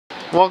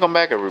Welcome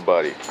back,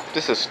 everybody.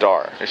 This is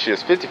Star, and she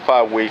is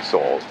 55 weeks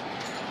old.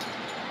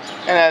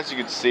 And as you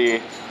can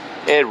see,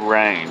 it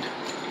rained.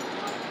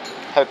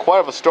 Had quite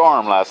of a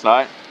storm last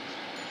night.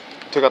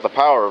 Took the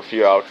power out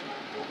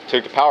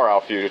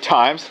a few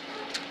times,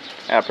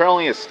 and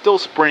apparently it's still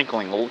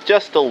sprinkling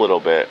just a little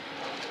bit.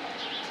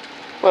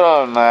 But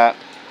other than that,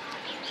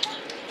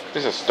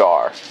 this is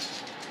Star.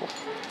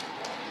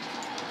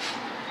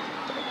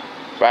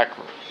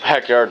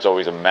 Backyard's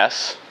always a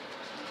mess.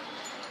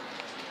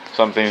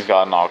 Some things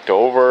got knocked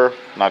over.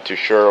 Not too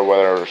sure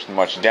whether there's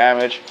much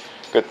damage.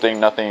 Good thing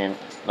nothing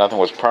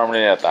was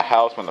permanent at the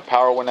house when the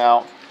power went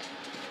out.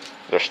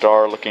 There's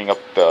Star looking up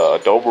the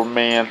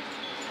Doberman.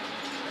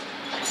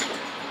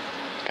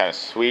 Kind of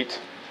sweet.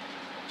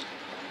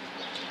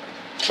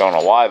 Don't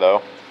know why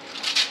though.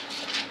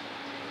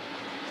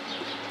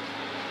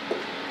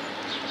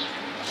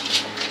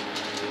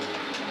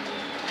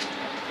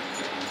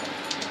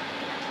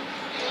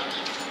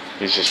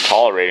 He's just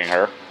tolerating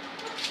her.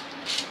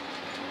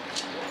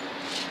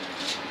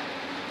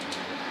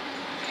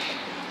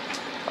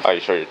 Oh, you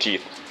show your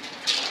teeth.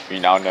 You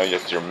now know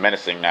that you're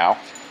menacing now.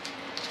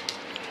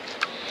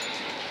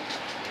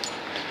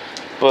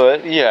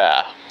 But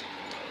yeah,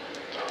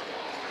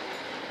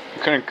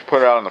 you couldn't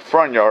put it out in the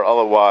front yard,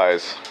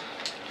 otherwise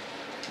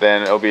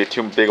then it'll be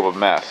too big of a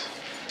mess.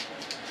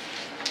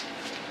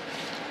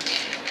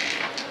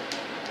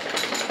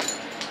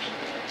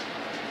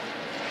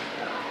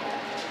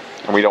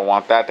 And we don't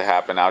want that to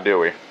happen now, do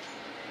we?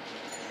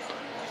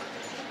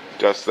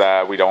 Just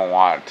that we don't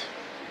want,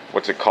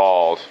 what's it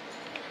called,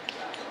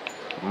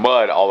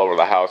 mud all over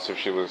the house. If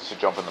she was to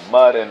jump in the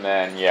mud and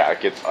then, yeah, it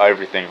gets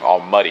everything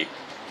all muddy.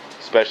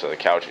 Especially the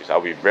couches. That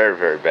would be very,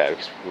 very bad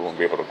because we won't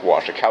be able to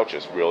wash the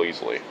couches real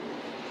easily.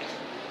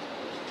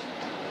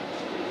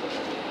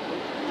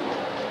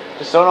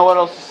 Just don't know what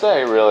else to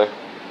say, really.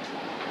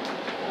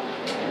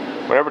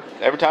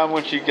 Every time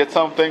when she gets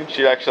something,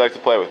 she actually likes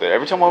to play with it.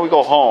 Every time when we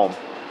go home,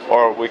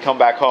 or we come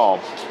back home,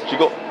 she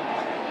go,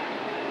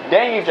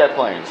 dang you jet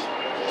planes.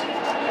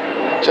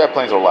 Jet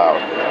planes are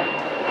loud.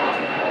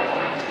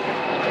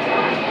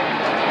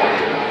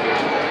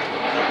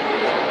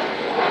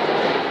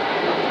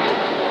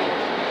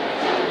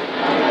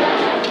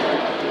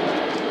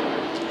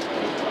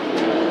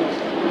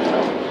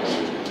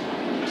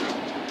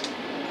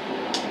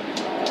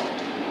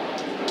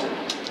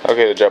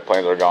 Okay, the jet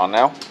planes are gone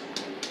now.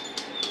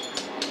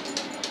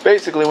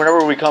 Basically,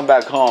 whenever we come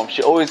back home,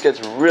 she always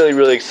gets really,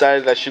 really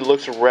excited that she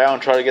looks around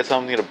trying to get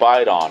something to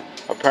bite on.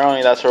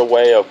 Apparently, that's her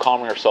way of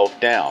calming herself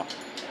down.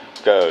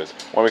 Because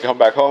when we come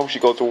back home, she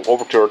goes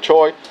over to her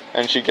toy,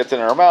 and she gets it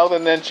in her mouth,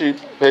 and then she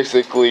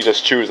basically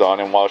just chews on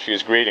him while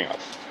she's greeting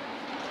us.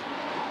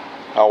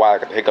 Oh wow, I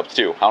got the hiccups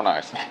too. How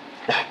nice.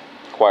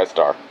 Quiet,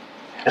 Star.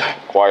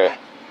 Quiet.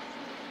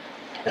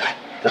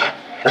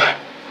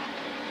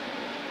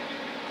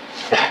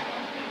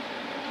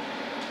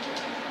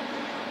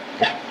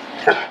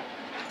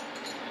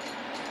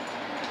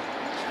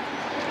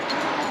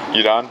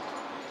 You done?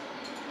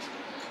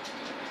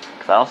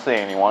 'Cause I don't see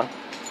anyone.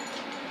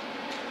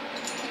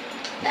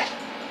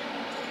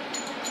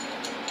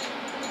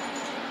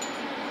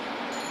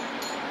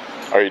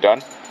 Are you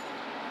done?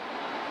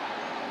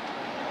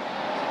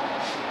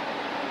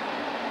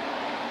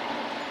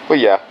 But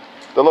yeah,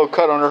 the little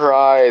cut under her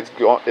eye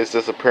is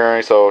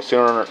disappearing. So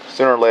sooner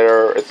or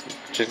later,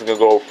 she's gonna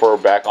go fur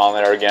back on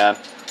there again.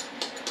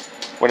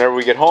 Whenever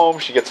we get home,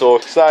 she gets so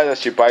excited that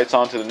she bites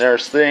onto the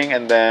nearest thing,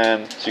 and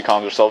then she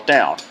calms herself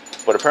down.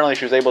 But apparently,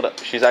 she's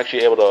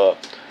actually able to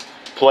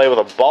play with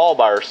a ball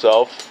by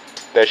herself.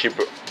 That she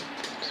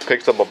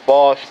picks up a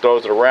ball, she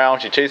throws it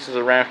around, she chases it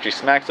around, she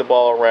smacks the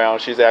ball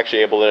around. She's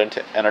actually able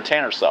to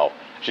entertain herself.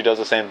 She does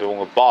the same thing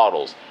with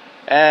bottles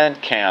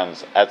and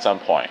cans at some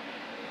point.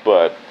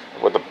 But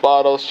with the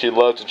bottles, she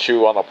loves to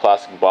chew on the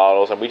plastic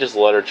bottles, and we just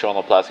let her chew on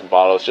the plastic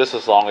bottles just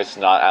as long as it's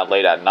not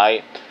late at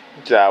night.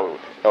 That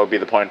would be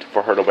the point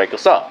for her to wake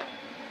us up.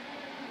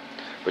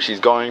 But she's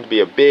going to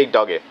be a big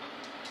doggy.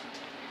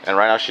 And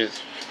right now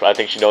I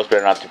think she knows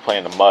better not to play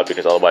in the mud,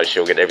 because otherwise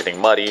she'll get everything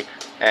muddy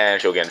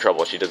and she'll get in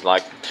trouble. She doesn't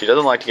like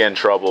to get in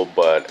trouble,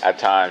 but at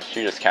times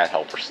she just can't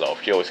help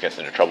herself. She always gets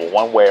into trouble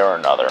one way or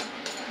another.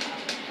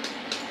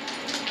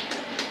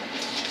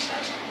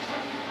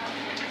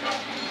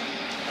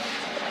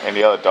 And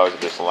the other dogs are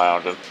just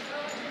lounging.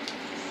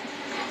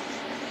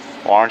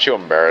 Well, aren't you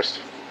embarrassed?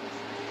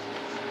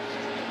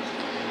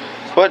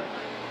 But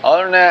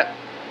other than that,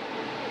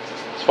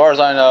 as far as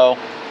I know,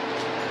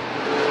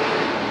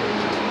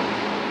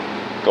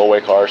 go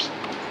away, cars.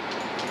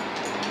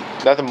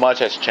 Nothing much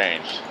has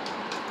changed.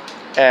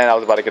 And I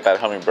was about to get that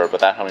hummingbird, but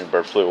that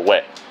hummingbird flew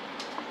away.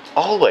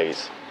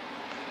 Always.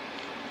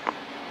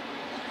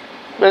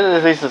 But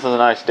at least this is a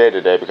nice day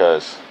today,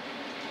 because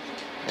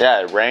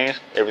yeah, it rained.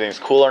 Everything's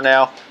cooler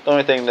now. The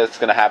only thing that's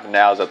going to happen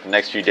now is that the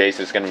next few days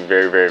is going to be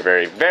very, very,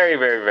 very, very,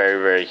 very,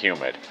 very, very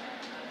humid.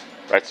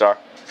 Right, Star?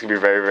 It's going to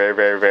be very, very,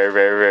 very, very,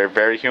 very, very,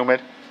 very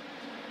humid.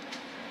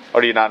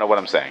 Or do you not know what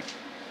I'm saying?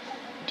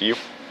 Do you?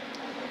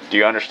 Do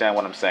you understand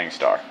what I'm saying,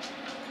 Star?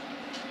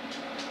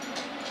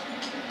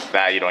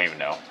 That you don't even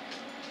know.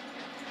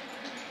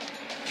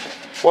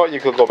 Well, you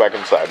could go back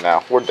inside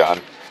now. We're done.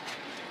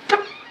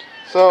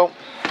 So,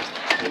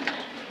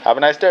 have a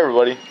nice day,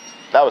 everybody.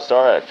 That was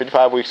Star at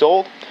 55 weeks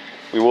old.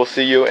 We will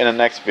see you in the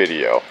next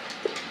video.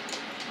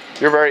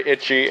 You're very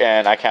itchy,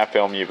 and I can't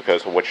film you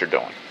because of what you're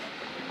doing.